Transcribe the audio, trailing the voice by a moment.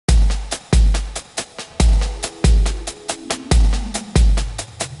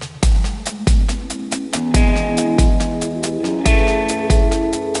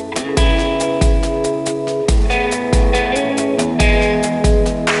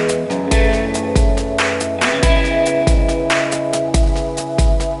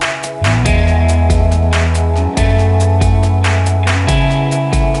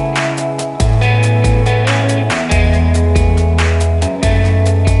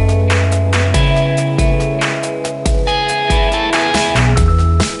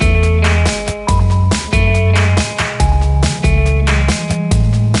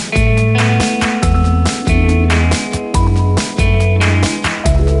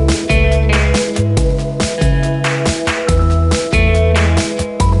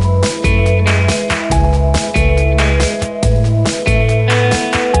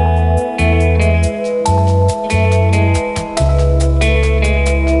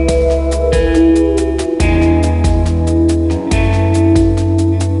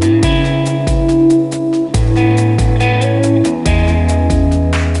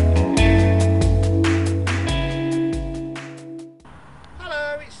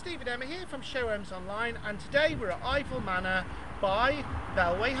Steve and Emma here from Showhomesonline, and today we're at Ivel Manor by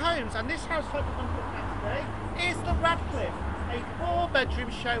Bellway Homes, and this house type we're going to look at today is the Radcliffe, a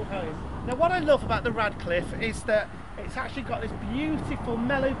 4-bedroom show home. Now what I love about the Radcliffe is that it's actually got this beautiful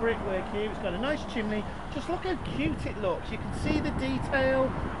mellow brickwork here. It's got a nice chimney. Just look how cute it looks. You can see the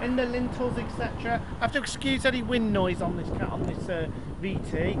detail in the lintels, etc. I have to excuse any wind noise on this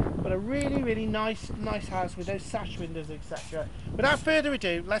VT, but a really nice house with those sash windows, etc. Without further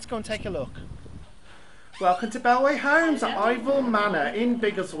ado, let's go and take a look. Welcome to Bellway Homes at Ivel Manor in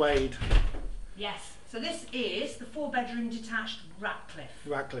Biggleswade. Yes, so this is the 4-bedroom detached Radcliffe.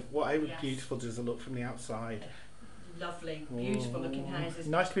 Radcliffe, what beautiful does it look from the outside? Lovely, beautiful looking houses.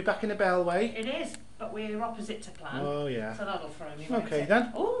 Nice to be back in the Bellway. It is, but we're opposite to plan. Oh yeah. So that'll throw me. Okay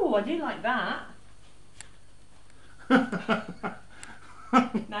then. Oh, I do like that.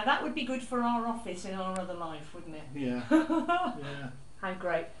 Now that would be good for our office in our other life, wouldn't it? Yeah. Yeah. How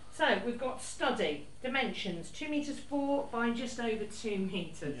great. So we've got study, dimensions, 2 metres 4 by just over 2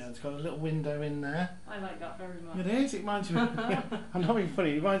 metres. Yeah, it's got a little window in there. I like that very much. It is, it reminds me, I'm not being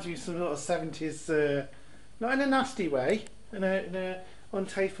funny, it reminds me of some little 70s, not in a nasty way, in a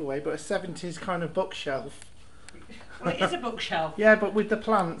untasteful way, but a 70s kind of bookshelf. Well, it is a bookshelf. Yeah, but with the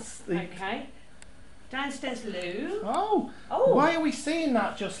plants. Okay. Downstairs loo. Oh, why are we seeing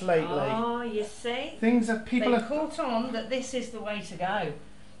that just lately? Oh, you see? Things that people have caught on that this is the way to go.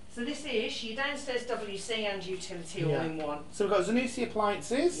 So this is your downstairs WC and utility all in one. So we've got Zanussi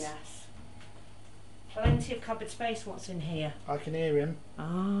appliances. Yes. Plenty of cupboard space. What's in here? I can hear him.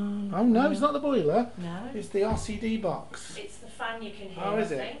 Oh no, it's not the boiler. No. It's the RCD box. It's the fan you can hear, I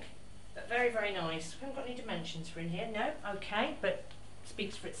think. it? But very nice. We haven't got any dimensions for in here. No, okay, but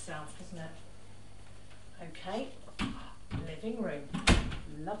speaks for itself, doesn't it? Okay. Living room.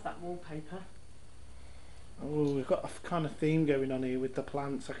 Love that wallpaper. Oh, we've got a kind of theme going on here with the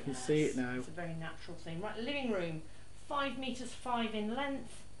plants. I can see it now. It's a very natural theme. Right, living room. 5 metres 5 in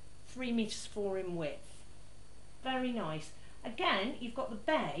length, 3 metres 4 in width. Very nice. Again, you've got the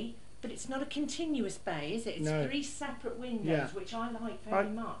bay, but it's not a continuous bay, is it? It's 3 separate windows, which I like very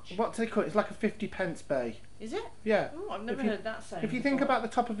much. What do they call it? It's like a 50p bay. Is it? Yeah. Oh, I've never heard that saying. If you think about the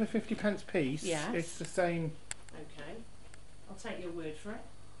top of a 50p piece, it's the same. Okay. I'll take your word for it.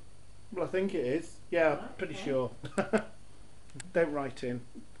 Well, I think it is. Yeah, right, pretty sure. Don't write in.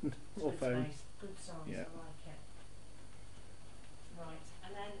 Or phone. Space. Good size, Yeah. I like it. Right,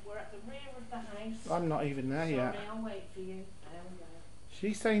 and then we're at the rear of the house. I'm not even there yet. Sorry, I'll wait for you. There we go.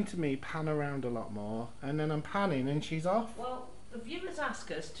 She's saying to me, pan around a lot more, and then I'm panning and she's off. Well, the viewers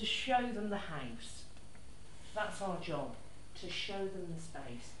ask us to show them the house. That's our job, to show them the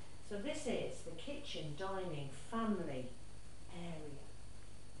space. So this is the kitchen, dining, family area.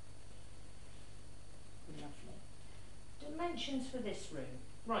 Lovely. Dimensions for this room.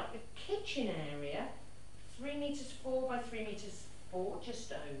 Right, the kitchen area, 3 metres 4 by 3 metres 4,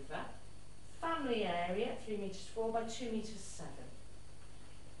 just over. Family area, 3 metres 4 by 2 metres 7.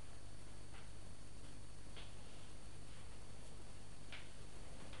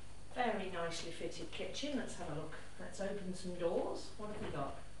 Very nicely fitted kitchen. Let's have a look. Let's open some doors. What have we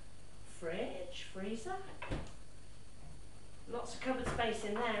got? Fridge, freezer. Lots of cupboard space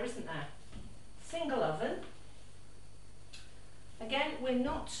in there, isn't there? Single oven. Again, we're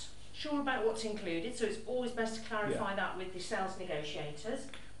not sure about what's included, so it's always best to clarify that with the sales negotiators.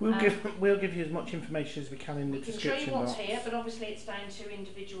 We'll give you as much information as we can in the description box. We can show you what's here, but obviously it's down to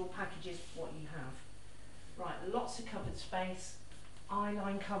individual packages what you have. Right, lots of cupboard space.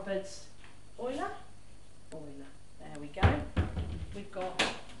 Eye-line cupboards. Boiler? Boiler. There we go. We've got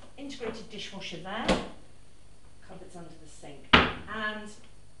integrated dishwasher there. Cupboards under the sink. And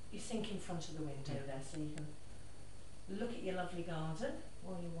your sink in front of the window there, so you can look at your lovely garden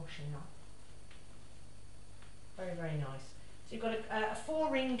while you're washing up. Very nice. So you've got a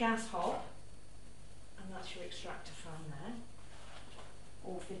 4-ring gas hob, and that's your extractor fan there,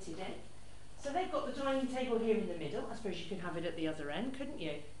 all fitted in. So they've got the dining table here in the middle. I suppose you could have it at the other end, couldn't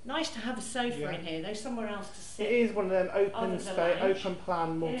you? Nice to have a sofa in here. There's somewhere else to sit. It is one of them open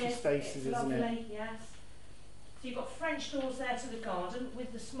plan multi-spaces, isn't it? Lovely, yes. So you've got French doors there to the garden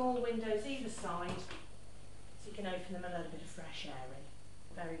with the small windows either side, so you can open them and let a bit of fresh air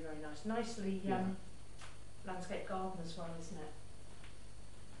in. Very nice. Nicely landscape garden as well, isn't it?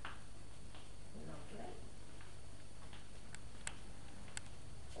 Lovely.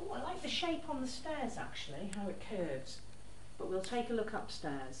 Oh, I like the shape on the stairs actually, how it curves. But we'll take a look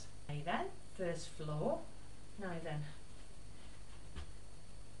upstairs. Okay then, first floor. Now then,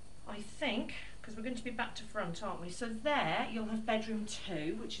 I think, because we're going to be back to front, aren't we? So there you'll have bedroom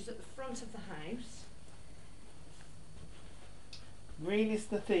 2, which is at the front of the house. Green is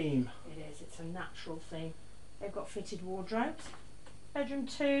the theme. It is, it's a natural theme. They've got fitted wardrobes. Bedroom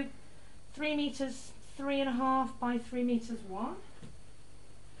 2, 3 metres 3.5 by 3 metres 1.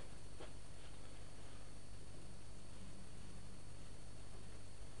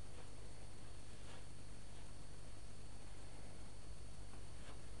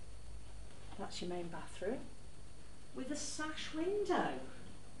 That's your main bathroom with a sash window.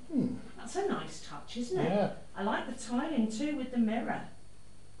 That's a nice touch, isn't it? Yeah. I like the tiling too with the mirror.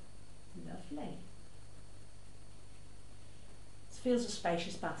 Lovely. It feels a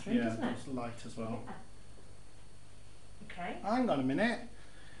spacious bathroom, doesn't it? It's light as well. Yeah. Okay. Hang on a minute.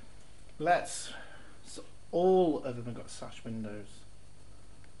 All of them have got sash windows.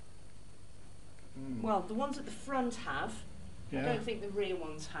 Well, the ones at the front have. Yeah. I don't think the rear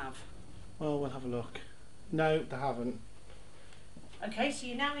ones have. Well, we'll have a look. No, they haven't. Okay, so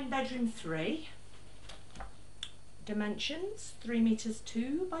you're now in bedroom 3. Dimensions 3 metres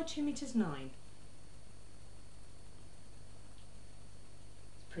 2 by 2 metres 9.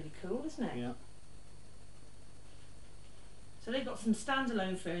 It's pretty cool, isn't it? Yeah. So they've got some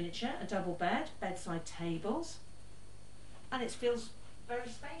standalone furniture, a double bed, bedside tables, and it feels very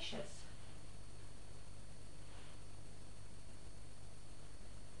spacious.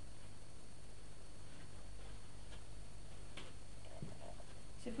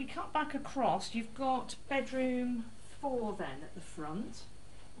 So if we cut back across, you've got bedroom 4 then at the front.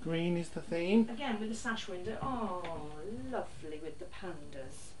 Green is the theme. Again with the sash window. Oh, lovely with the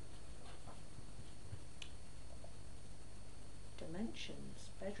pandas. Dimensions.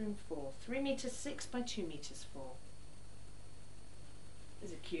 Bedroom 4. 3 metres 6 by 2 metres 4.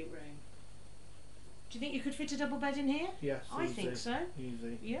 There's a cute room. Do you think you could fit a double bed in here? Yes, I easy. think so.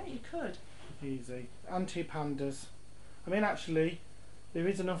 Easy. Yeah, you could. Easy. And 2 pandas. I mean, actually, there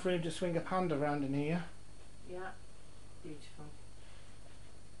is enough room to swing a panda around in here. Yeah, beautiful.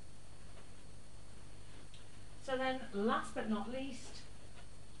 So then, last but not least,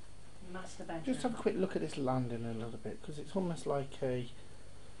 master bedroom. Just have a quick look at this landing a little bit, because it's almost like a...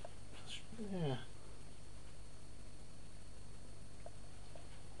 Yeah.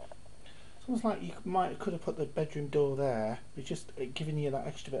 It's almost like you could have put the bedroom door there, but just giving you that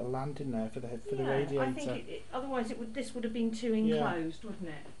extra bit of landing there for the radiator. I think otherwise this would have been too enclosed, wouldn't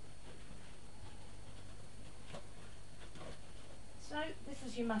it? So this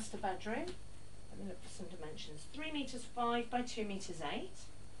is your master bedroom. Let me look for some dimensions. 3 metres 5 by 2 metres 8.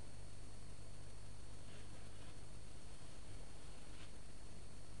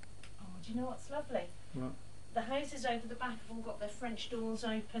 Oh, do you know what's lovely? What? The houses over the back have all got their French doors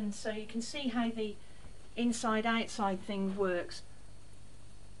open, so you can see how the inside-outside thing works.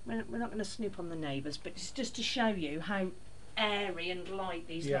 We're not going to snoop on the neighbours, but it's just to show you how airy and light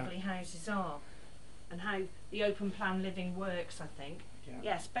these lovely houses are, and how the open plan living works, I think. Yeah.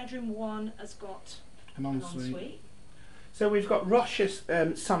 Yes, bedroom 1 has got an ensuite. Ensuite. So we've got Roche's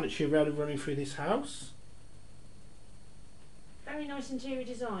sanitary rail running through this house. Very nice interior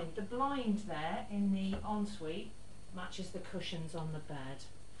design. The blind there in the ensuite matches the cushions on the bed.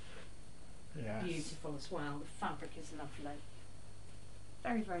 Yes. Beautiful as well. The fabric is lovely.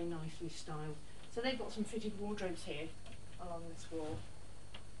 Very, very nicely styled. So they've got some fitted wardrobes here along this wall.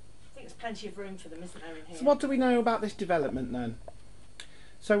 I think there's plenty of room for them, isn't there, in here? So what do we know about this development then?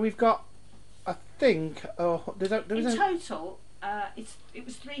 So we've got, I think, in total, it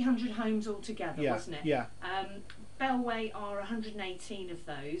was 300 homes altogether, wasn't it? Yeah. Bellway are 118 of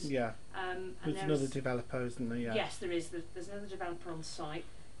those. Yeah. And there's another developer, isn't there? Yeah. Yes, there is. There's another developer on site.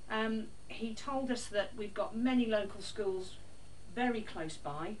 He told us that we've got many local schools very close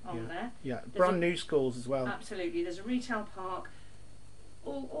by on there. Yeah, brand new schools as well. Absolutely. There's a retail park.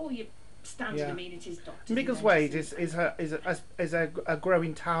 All your standard amenities. Biggleswade is a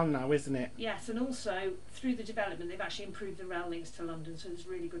growing town now, isn't it? Yes, and also through the development they've actually improved the rail links to London, so there's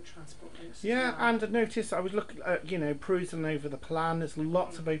really good transport links. Yeah, as well. and I noticed, I was looking at, perusing over the plan, there's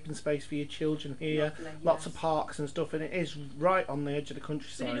lots of open space for your children here, lots of parks and stuff, and it is right on the edge of the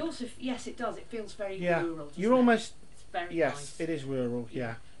countryside. But it also, yes it does, it feels very rural. You're almost, it's very nice. It is rural,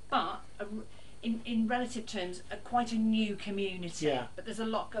 But in relative terms, quite a new community. Yeah. But there's a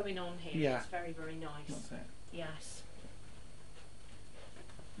lot going on here. Yeah. It's very, very nice. That's it. Yes.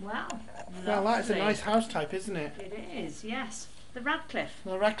 Wow. Well, that's a nice house type, isn't it? It is, yes. The Radcliffe.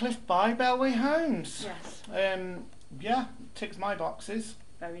 The Radcliffe by Bellway Homes. Yes. Yeah, ticks my boxes.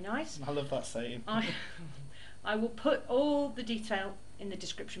 Very nice. I love that saying. I will put all the detail in the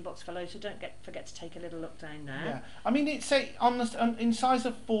description box below, so don't forget to take a little look down there. Yeah, I mean it's in size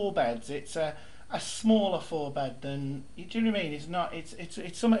of 4 beds. It's a smaller 4 bed than. Do you know what I mean? It's not.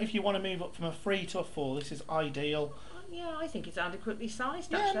 It's something if you want to move up from a 3 to a 4. This is ideal. Yeah, I think it's adequately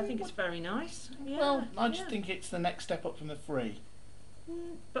sized. Yeah, Actually, I think it's very nice. Yeah, Well, I just yeah. think it's the next step up from the 3.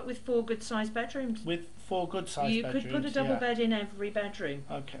 But with 4 good-sized bedrooms. With 4 good-sized You bedrooms. could put a double bed in every bedroom.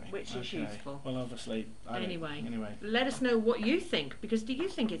 Okay. Which is useful. Well, obviously. Anyway, let us know what you think, because do you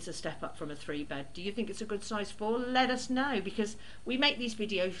think it's a step up from a 3 bed? Do you think it's a good size 4? Let us know, because we make these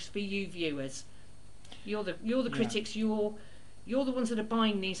videos for you viewers. You're the critics. You're the ones that are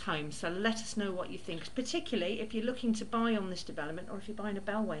buying these homes, so let us know what you think, particularly if you're looking to buy on this development or if you're buying a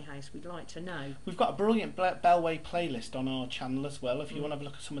Bellway house. We'd like to know. We've got a brilliant Bellway playlist on our channel as well if you want to have a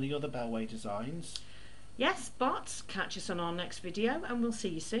look at some of the other Bellway designs. Yes, but catch us on our next video and we'll see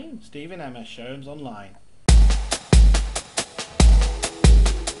you soon. Steve and Emma, Showhomesonline.